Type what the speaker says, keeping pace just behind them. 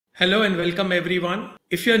Hello and welcome everyone.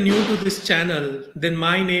 If you're new to this channel, then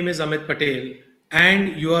my name is Amit Patel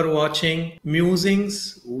and you are watching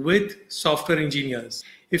Musings with Software Engineers.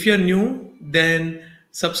 If you're new, then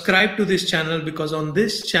subscribe to this channel because on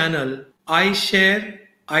this channel, I share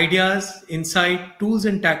ideas, insight, tools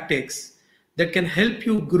and tactics that can help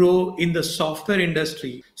you grow in the software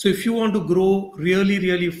industry. So if you want to grow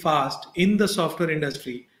really fast in the software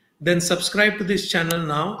industry, then subscribe to this channel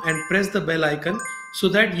now and press the bell icon so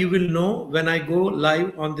that you will know when I go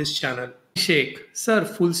live on this channel. Sheikh, sir,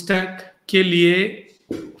 full stack के लिए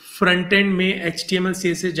front end में HTML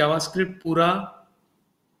CSS JavaScript पूरा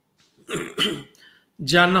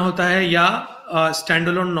जानना होता है या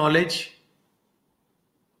standalone knowledge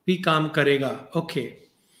भी काम करेगा?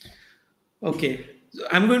 Okay. So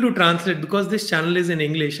I'm going to translate because this channel is in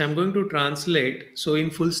English. I'm going to translate. So in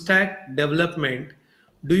full stack development,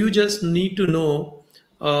 do you just need to know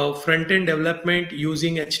front-end development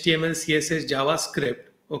using HTML, CSS, JavaScript?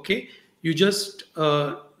 Okay, you just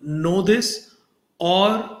know this,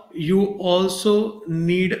 or you also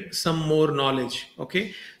need some more knowledge.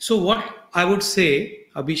 Okay, so what I would say,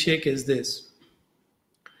 Abhishek, is this.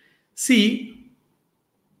 See,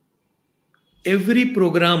 every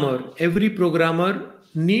programmer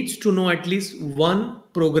needs to know at least one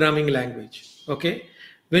programming language. Okay,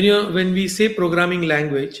 when we say programming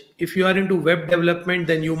language, if you are into web development,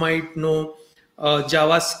 then you might know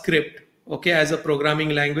JavaScript, okay, as a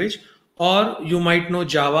programming language, or you might know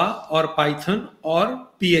Java or Python or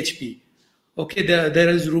PHP. Okay, there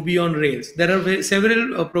is Ruby on Rails. There are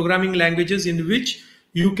several programming languages in which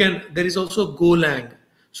you can. There is also Golang.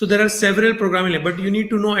 So there are several programming, but you need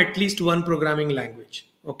to know at least one programming language.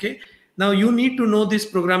 Okay. Now you need to know this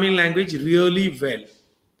programming language really well.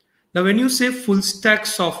 Now, when you say full stack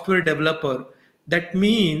software developer, that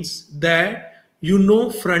means that you know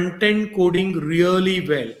front-end coding really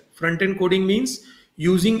well. Front-end coding means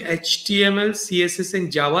using HTML, CSS and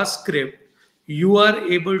JavaScript, you are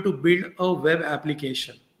able to build a web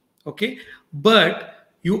application. Okay. But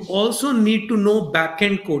you also need to know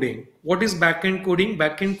backend coding. What is backend coding?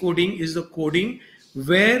 Backend coding is the coding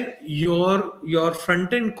where your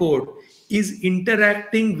front-end code is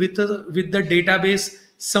interacting with the database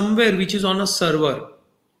somewhere which is on a server,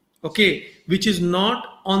 okay, which is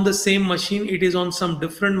not on the same machine. It is on some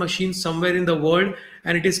different machine somewhere in the world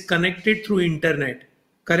and it is connected through internet,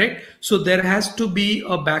 correct? So there has to be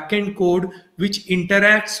a backend code which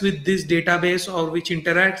interacts with this database or which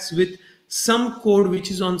interacts with some code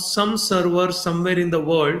which is on some server somewhere in the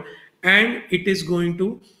world, and it is going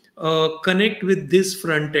to connect with this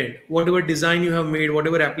front end, whatever design you have made,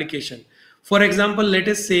 whatever application. For example, let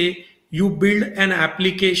us say you build an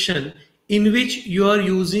application in which you are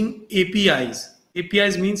using APIs.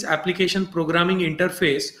 APIs means application programming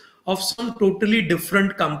interface of some totally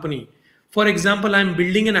different company. For example, I'm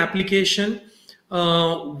building an application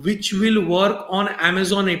which will work on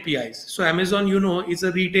Amazon APIs. So Amazon, you know, is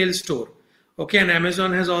a retail store. Okay, and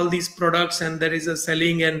Amazon has all these products and there is a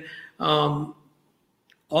selling and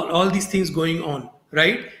all these things going on,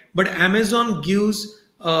 right? But Amazon gives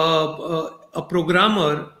a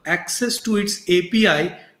programmer access to its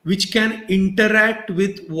API which can interact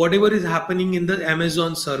with whatever is happening in the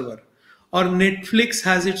Amazon server, or Netflix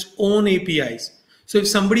has its own APIs. So if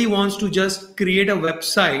somebody wants to just create a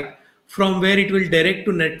website from where it will direct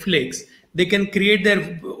to Netflix, they can create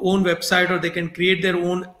their own website or they can create their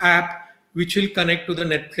own app which will connect to the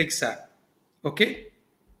Netflix app. Okay,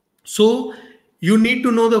 so you need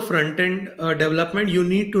to know the front end development, you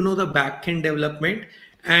need to know the back end development,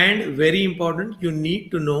 and very important, you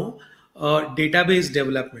need to know database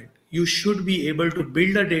development. You should be able to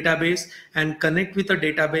build a database and connect with a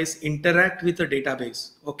database, interact with a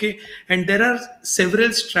database. Okay, and there are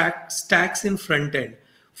several stacks in front end.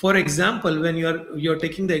 For example, when you're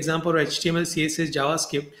taking the example of HTML, CSS,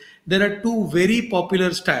 JavaScript, there are two very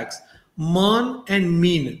popular stacks, MERN and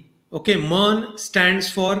MEAN. Okay, MERN stands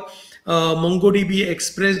for MongoDB,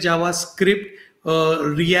 Express, JavaScript,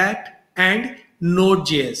 React and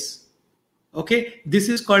Node.js. Okay, this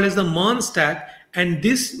is called as the MERN stack, and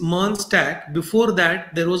this MERN stack, before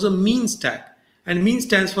that there was a MEAN stack, and MEAN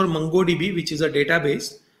stands for MongoDB, which is a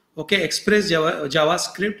database. Okay, Express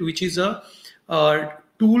JavaScript, which is a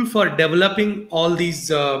tool for developing all these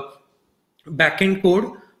backend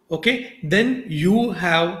code. Okay, then you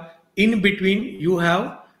have in between you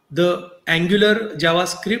have the Angular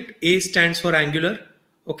JavaScript. A stands for Angular.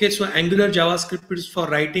 Okay, so Angular JavaScript is for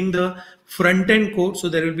writing the front-end code. So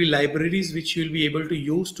there will be libraries which you will be able to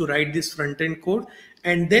use to write this front-end code.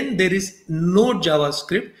 And then there is Node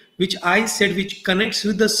JavaScript, which I said, which connects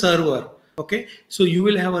with the server. Okay, so you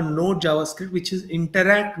will have a node JavaScript which is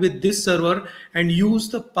interact with this server and use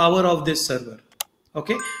the power of this server.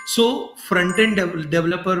 Okay, so front-end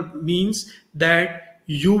developer means that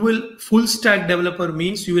you will, full stack developer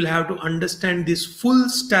means you will have to understand this full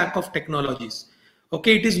stack of technologies.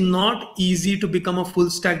 Okay, it is not easy to become a full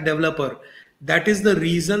stack developer. That is the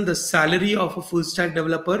reason the salary of a full stack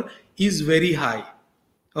developer is very high.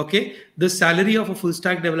 Okay, the salary of a full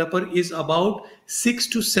stack developer is about 6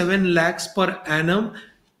 to 7 lakhs per annum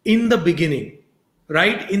in the beginning.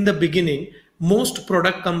 Right in the beginning, most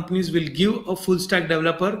product companies will give a full stack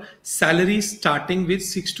developer salary starting with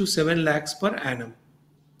 6 to 7 lakhs per annum.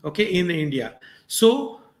 Okay, in India.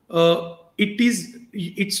 So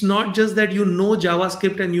it's not just that you know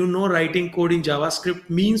JavaScript and you know writing code in JavaScript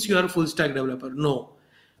means you are a full stack developer. No,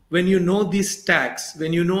 when you know these stacks,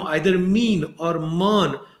 when you know either mean or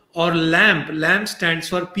mern or lamp stands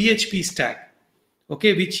for PHP stack,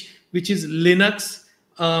 okay, which is Linux,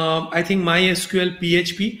 I think MySQL,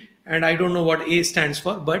 PHP, and I don't know what A stands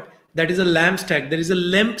for, but that is a lamp stack. There is a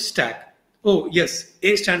lemp stack. Oh yes,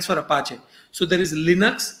 A stands for Apache. So there is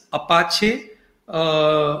Linux, Apache,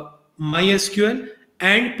 MySQL,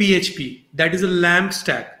 and PHP. That is a lamp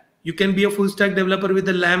stack. You can be a full stack developer with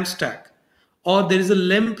a lamp stack. Or there is a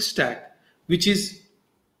lemp stack, which is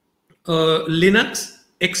Linux,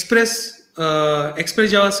 Express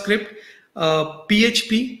JavaScript,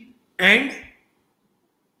 PHP, and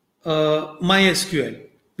MySQL,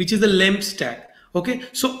 which is the lemp stack. Okay,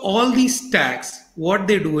 so all these stacks, what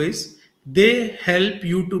they do is they help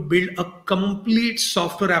you to build a complete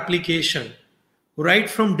software application, right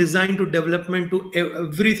from design to development to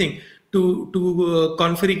everything, to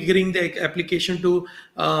configuring the application, to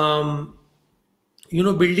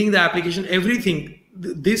building the application, everything.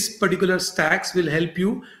 This particular stacks will help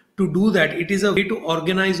you to do that. It is a way to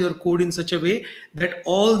organize your code in such a way that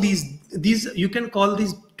all these you can call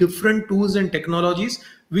these different tools and technologies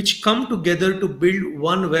which come together to build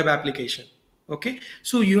one web application. Okay,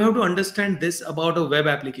 so you have to understand this about a web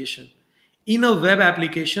application. In a web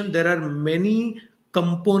application, there are many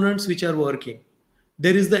components which are working.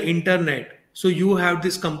 There is the internet. So you have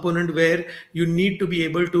this component where you need to be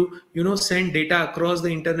able to send data across the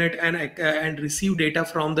internet and receive data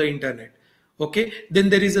from the internet. Okay, then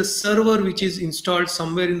there is a server which is installed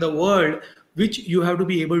somewhere in the world which you have to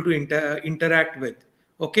be able to interact with.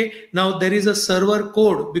 Okay, now there is a server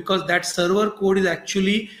code, because that server code is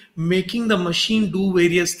actually making the machine do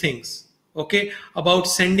various things. Okay, about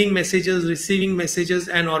sending messages, receiving messages,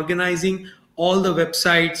 and organizing all the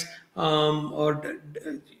websites, or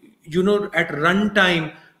at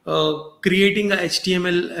runtime, creating a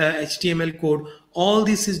HTML code. All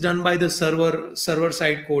this is done by the server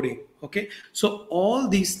side coding. Okay, so all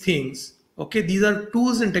these things, okay, these are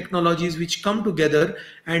tools and technologies which come together,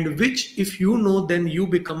 and which if you know, then you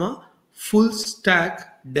become a full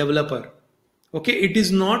stack developer. Okay, it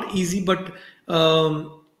is not easy, but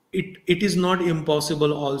it is not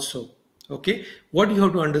impossible also. Okay, what you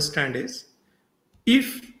have to understand is,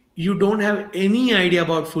 if you don't have any idea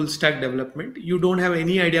about full stack development, you don't have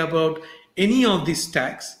any idea about any of these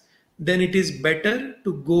stacks, then it is better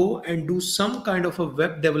to go and do some kind of a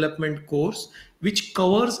web development course which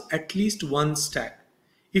covers at least one stack.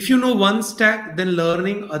 If you know one stack, then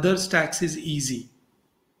learning other stacks is easy.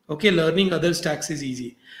 Okay, learning other stacks is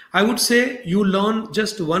easy. I would say you learn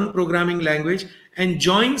just one programming language and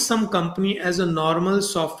join some company as a normal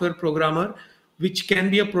software programmer, which can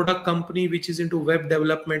be a product company which is into web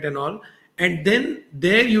development and all. And then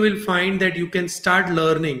there you will find that you can start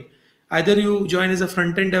learning. Either you join as a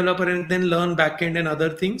front-end developer and then learn backend and other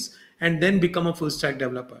things, and then become a full stack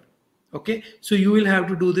developer. Okay, so you will have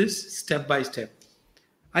to do this step by step.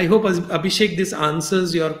 I hope, Abhishek, this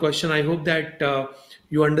answers your question. I hope that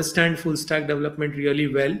you understand full stack development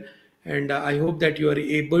really well, and I hope that you are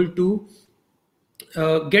able to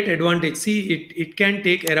get advantage. See, it can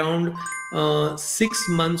take around 6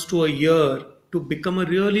 months to a year to become a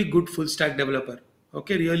really good full stack developer.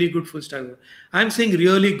 Okay, really good full stack developer. I'm saying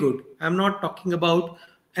really good. I'm not talking about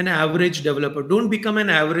an average developer. Don't become an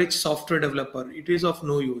average software developer. It is of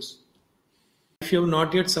no use. If you have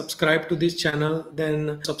not yet subscribed to this channel,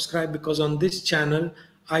 then subscribe, because on this channel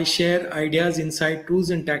I share ideas, insight, tools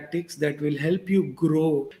and tactics that will help you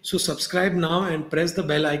grow. So subscribe now and press the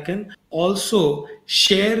bell icon. Also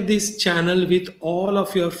share this channel with all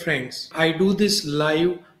of your friends. I do this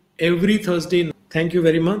live every Thursday. Thank you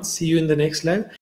very much. See you in the next live.